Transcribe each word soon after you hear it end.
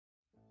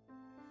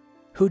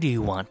Who do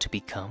you want to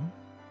become?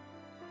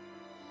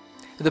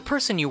 The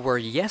person you were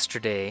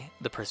yesterday,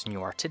 the person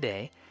you are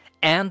today,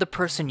 and the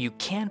person you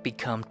can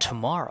become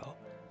tomorrow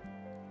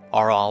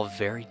are all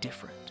very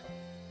different.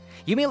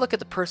 You may look at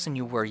the person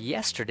you were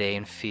yesterday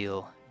and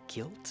feel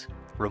guilt,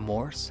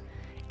 remorse,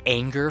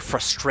 anger,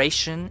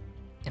 frustration,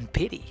 and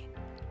pity.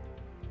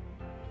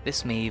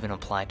 This may even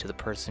apply to the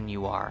person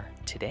you are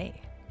today.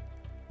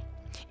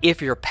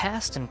 If your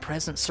past and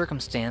present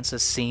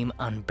circumstances seem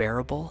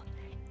unbearable,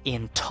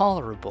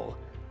 intolerable,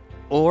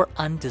 or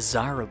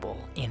undesirable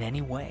in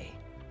any way,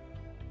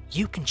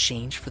 you can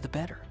change for the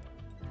better.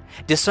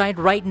 Decide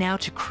right now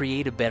to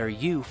create a better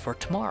you for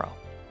tomorrow.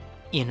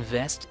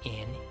 Invest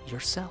in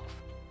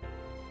yourself.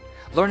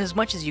 Learn as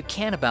much as you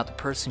can about the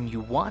person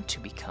you want to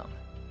become.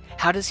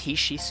 How does he,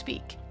 she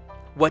speak?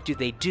 What do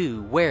they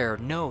do, where,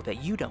 know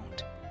that you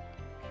don't?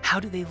 How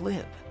do they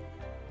live?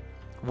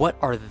 What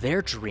are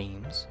their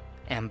dreams,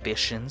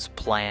 ambitions,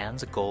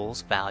 plans,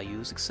 goals,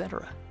 values,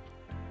 etc.?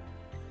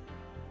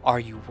 Are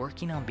you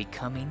working on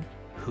becoming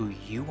who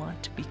you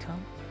want to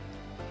become?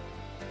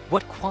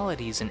 What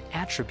qualities and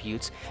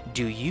attributes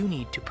do you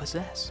need to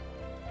possess?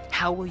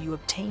 How will you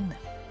obtain them?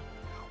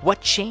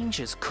 What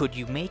changes could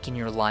you make in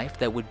your life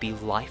that would be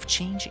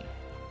life-changing?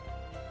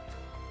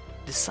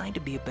 Decide to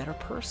be a better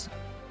person.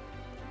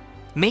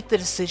 Make the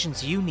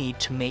decisions you need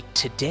to make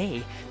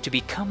today to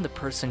become the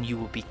person you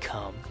will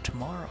become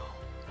tomorrow.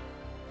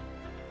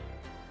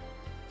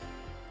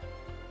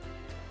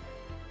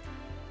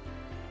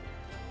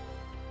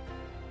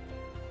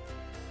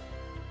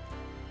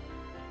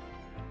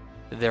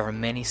 There are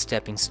many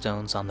stepping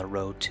stones on the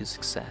road to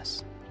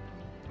success.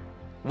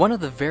 One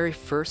of the very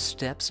first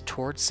steps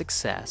towards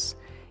success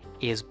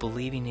is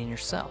believing in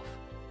yourself.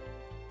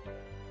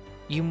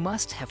 You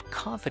must have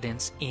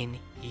confidence in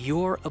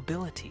your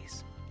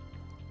abilities.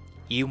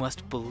 You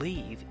must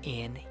believe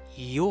in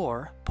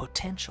your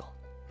potential.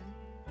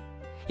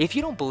 If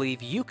you don't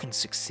believe you can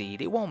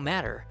succeed, it won't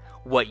matter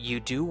what you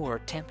do or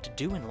attempt to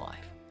do in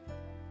life.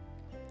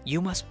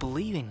 You must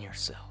believe in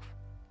yourself.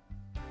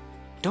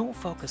 Don't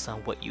focus on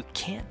what you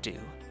can't do.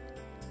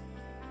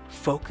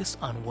 Focus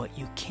on what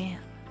you can.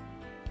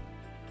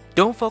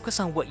 Don't focus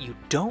on what you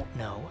don't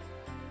know.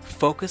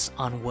 Focus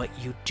on what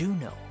you do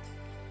know.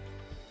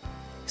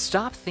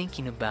 Stop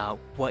thinking about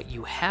what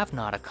you have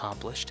not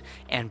accomplished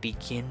and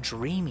begin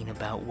dreaming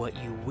about what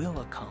you will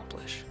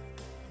accomplish.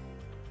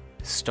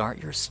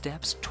 Start your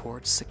steps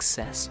towards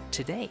success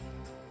today.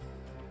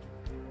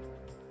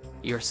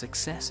 Your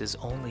success is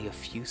only a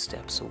few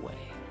steps away.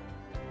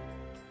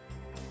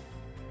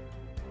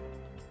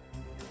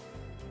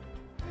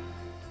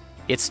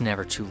 It's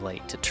never too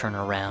late to turn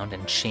around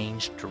and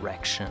change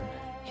direction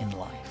in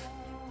life.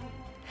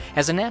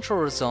 As a natural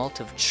result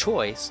of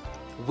choice,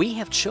 we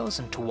have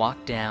chosen to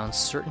walk down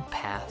certain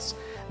paths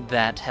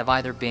that have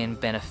either been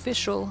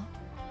beneficial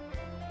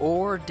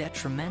or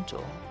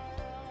detrimental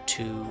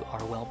to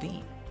our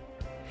well-being.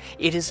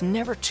 It is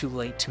never too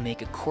late to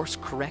make a course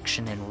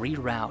correction and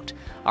reroute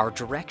our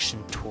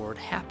direction toward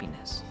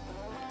happiness,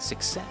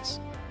 success,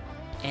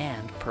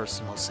 and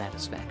personal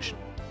satisfaction.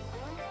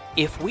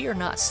 If we are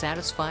not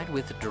satisfied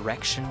with the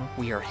direction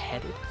we are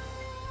headed,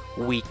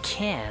 we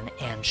can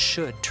and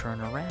should turn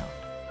around.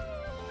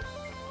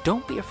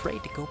 Don't be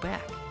afraid to go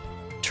back,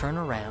 turn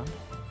around,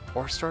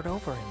 or start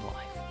over in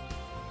life.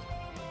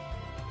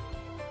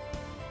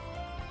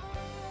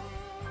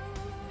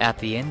 At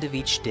the end of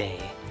each day,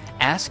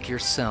 ask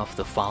yourself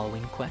the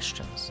following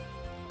questions.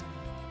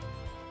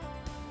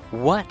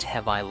 What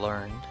have I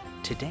learned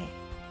today?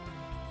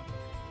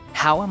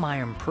 How am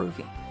I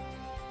improving?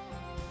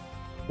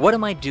 What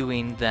am I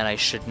doing that I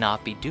should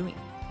not be doing?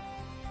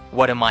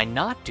 What am I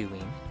not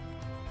doing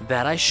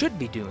that I should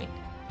be doing?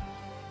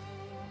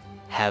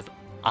 Have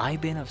I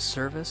been of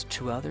service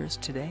to others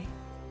today?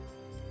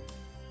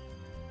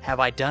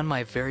 Have I done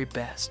my very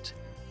best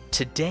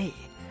today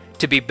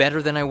to be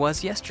better than I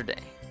was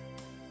yesterday?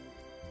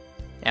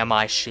 Am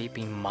I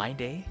shaping my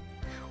day,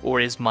 or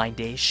is my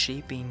day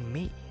shaping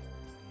me?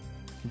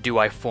 Do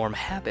I form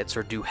habits,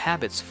 or do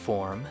habits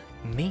form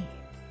me?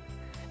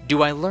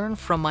 Do I learn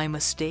from my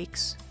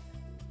mistakes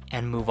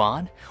and move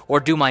on, or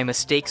do my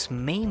mistakes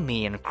maim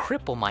me and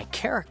cripple my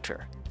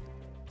character?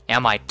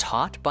 Am I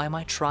taught by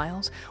my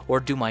trials, or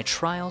do my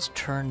trials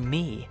turn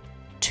me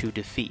to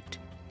defeat?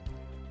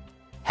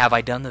 Have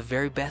I done the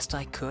very best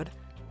I could,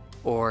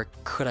 or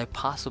could I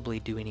possibly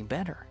do any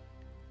better?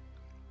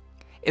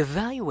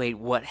 Evaluate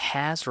what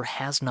has or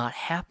has not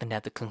happened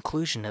at the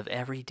conclusion of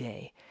every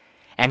day,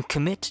 and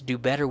commit to do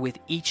better with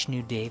each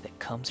new day that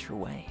comes your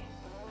way.